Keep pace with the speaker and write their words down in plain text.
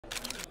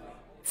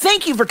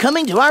Thank you for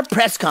coming to our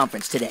press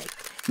conference today.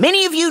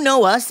 Many of you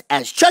know us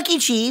as Chuck E.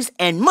 Cheese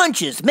and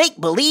Munch's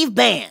Make-Believe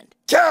Band.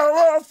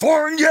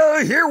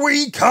 California, here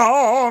we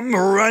come,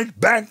 right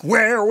back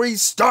where we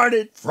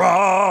started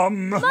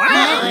from.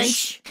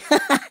 Munch!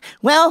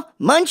 Well,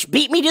 Munch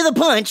beat me to the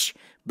punch,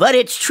 but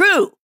it's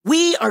true.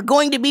 We are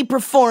going to be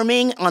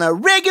performing on a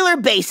regular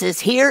basis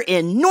here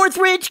in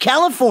Northridge,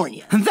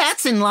 California.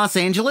 That's in Los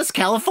Angeles,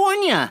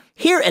 California.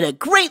 Here at a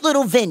great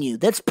little venue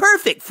that's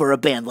perfect for a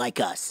band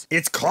like us.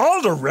 It's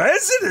called a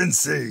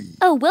residency.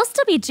 Oh, we'll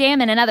still be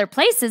jamming in other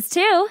places,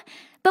 too.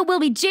 But we'll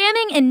be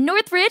jamming in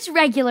Northridge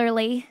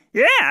regularly.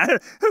 Yeah,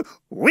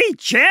 we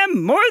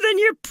jam more than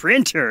your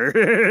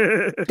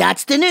printer.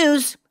 That's the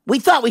news. We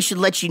thought we should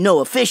let you know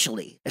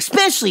officially,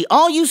 especially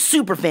all you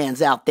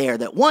superfans out there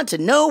that want to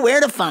know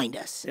where to find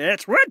us.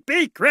 It would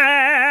be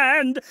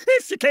grand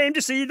if you came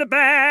to see the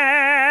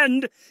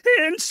band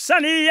in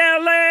sunny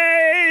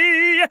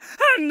LA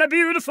on a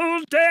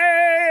beautiful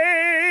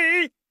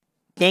day.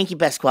 Thank you,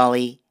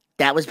 Pasquale.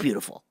 That was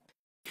beautiful.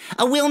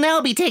 We'll now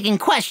be taking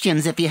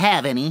questions if you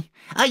have any.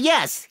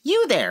 Yes,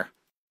 you there.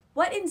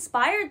 What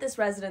inspired this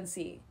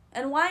residency?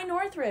 And why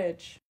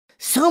Northridge?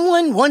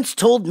 Someone once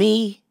told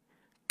me,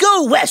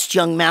 "Go west,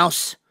 young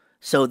mouse."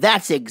 So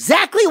that's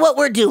exactly what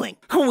we're doing.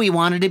 We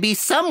wanted to be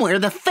somewhere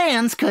the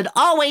fans could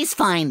always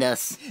find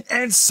us.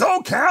 And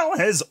SoCal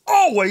has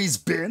always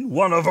been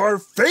one of our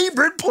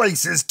favorite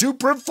places to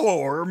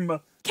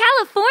perform.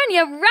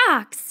 California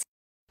rocks!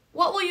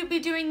 What will you be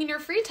doing in your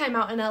free time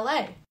out in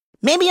LA?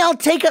 Maybe I'll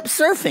take up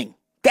surfing.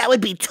 That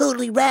would be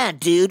totally rad,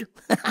 dude.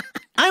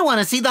 I want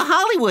to see the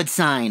Hollywood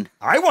sign.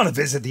 I want to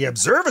visit the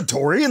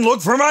observatory and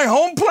look for my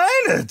home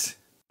planet.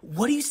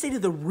 What do you say to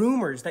the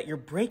rumors that you're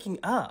breaking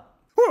up?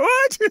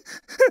 What?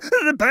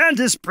 The band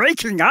is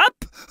breaking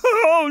up?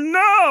 Oh,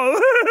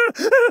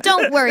 no!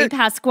 Don't worry,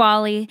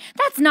 Pasquale.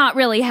 That's not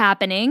really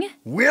happening.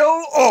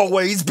 We'll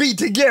always be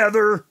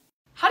together.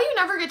 How do you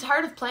never get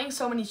tired of playing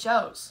so many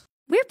shows?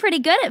 We're pretty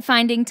good at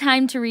finding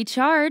time to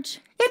recharge.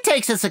 It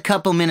takes us a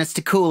couple minutes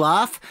to cool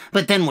off,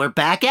 but then we're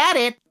back at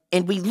it.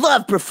 And we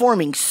love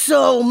performing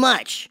so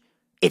much.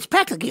 It's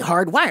practically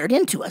hardwired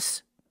into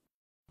us.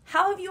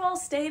 How have you all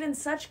stayed in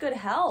such good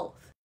health?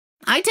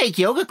 I take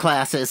yoga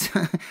classes.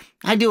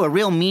 I do a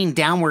real mean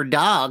downward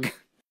dog.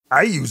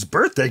 I use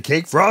birthday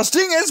cake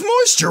frosting as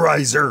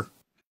moisturizer.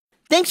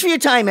 Thanks for your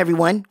time,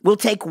 everyone. We'll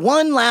take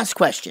one last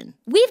question.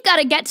 We've got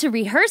to get to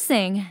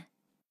rehearsing.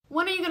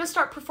 When are you going to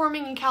start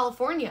performing in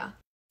California?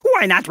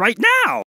 Why not right now?